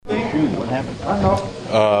shoe. What happened?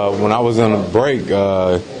 When I was on the break,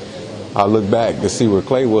 I looked back to see where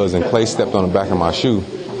Clay was, and Clay stepped on the back of my shoe.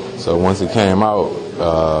 So once it came out,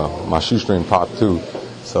 my shoestring popped too.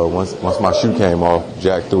 So once my shoe came off,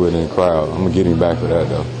 Jack threw it in the crowd. I'm gonna get him back for that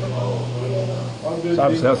though. So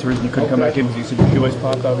obviously that's the reason you couldn't come back in because you said your shoelace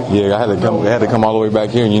popped. Obviously. Yeah, I had to come all the way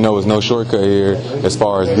back here, and it's no shortcut here as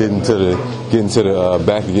far as getting to the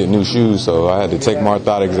back to get new shoes. So I had to take my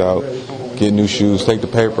orthotics out, get new shoes, take the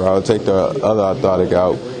paper out, take the other orthotic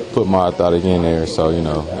out, put my orthotic in there. So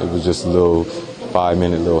it was just a little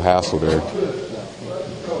 5-minute little hassle there.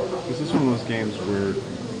 Is this one of those games where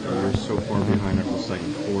you're so far behind after the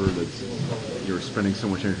second quarter that you're spending so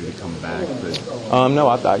much energy to come back? No,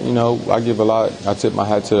 I thought, I give a lot. I tip my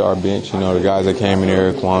hat to our bench. The guys that came in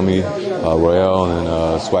there, Kwame, Royale, and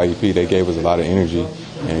Swaggy P, they gave us a lot of energy.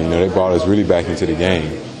 And, they brought us really back into the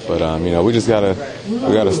game. But, we just got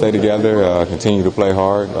to stay together, continue to play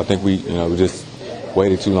hard. I think we just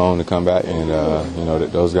waited too long to come back. And,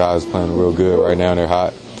 those guys playing real good right now. They're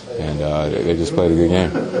hot. And they just played a good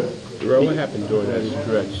game. Dorell, what happened during that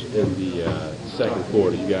stretch in the second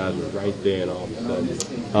quarter? You guys were right there, and all of a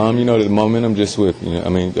sudden. The momentum just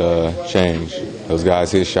changed. Those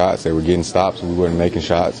guys hit shots. They were getting stops. We weren't making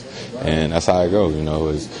shots, and that's how it goes.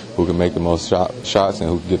 Is who can make the most shots and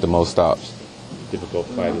who can get the most stops. Difficult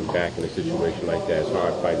fighting back in a situation like that. It's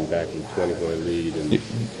hard fighting back with 20-point lead.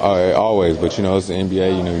 Always, but it's the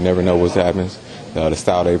NBA. You never know what happens. The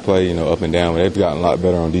style they play, up and down. They've gotten a lot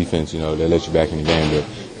better on defense. They let you back in the game,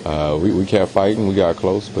 but we kept fighting. We got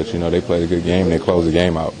close, but they played a good game. And they closed the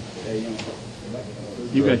game out.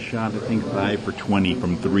 You guys shot, I think, 5 for 20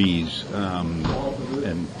 from threes,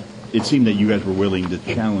 and it seemed that you guys were willing to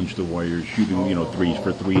challenge the Warriors, shooting 3s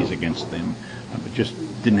for threes against them, but just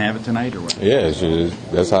didn't have it tonight, or what? Yeah,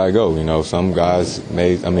 that's how it goes. Some guys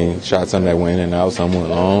shot some that went in and out, some went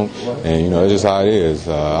long, and it's just how it is.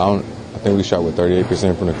 I think we shot with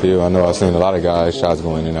 38% from the field. I know I've seen a lot of guys shots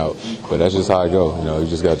going in and out, but that's just how it goes. You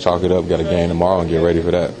just got to chalk it up, got a game tomorrow, and get ready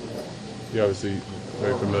for that. You're obviously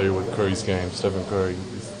very familiar with Curry's game. Stephen Curry,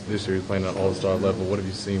 this year he's playing at all-star level. What have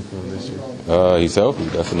you seen from him this year? He's healthy.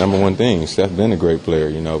 That's the number one thing. Steph's been a great player.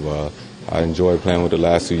 I enjoyed playing with the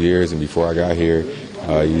last 2 years, and before I got here,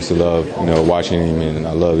 I used to love watching him, and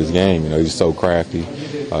I love his game. He's so crafty.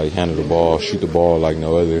 He handled the ball, shoot the ball like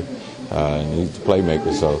no other, and he's a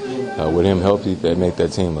playmaker. So with him healthy, that make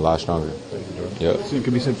that team a lot stronger. Yep. So it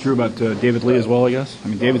could be said true about David Lee as well, I guess.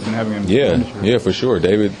 David's been having him. Yeah, for sure.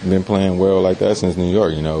 David been playing well like that since New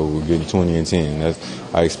York. We're getting 20 and 10.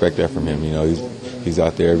 I expect that from him. He's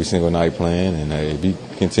out there every single night playing, and if he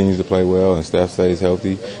continues to play well and Steph stays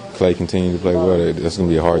healthy, Clay continues to play well, that's going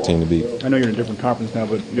to be a hard team to beat. I know you're in a different conference now,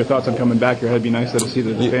 but your thoughts on coming back here? It'd be nice to see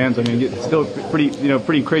the fans. It's still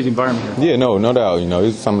pretty crazy environment here. Yeah, no doubt.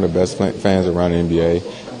 He's some of the best fans around the NBA,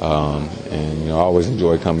 and I always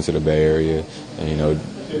enjoy coming to the Bay Area. And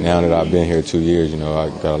now that I've been here 2 years, I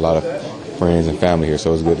got a lot of friends and family here,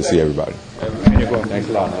 so it's good to see everybody. Thanks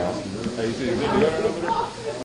a lot, man.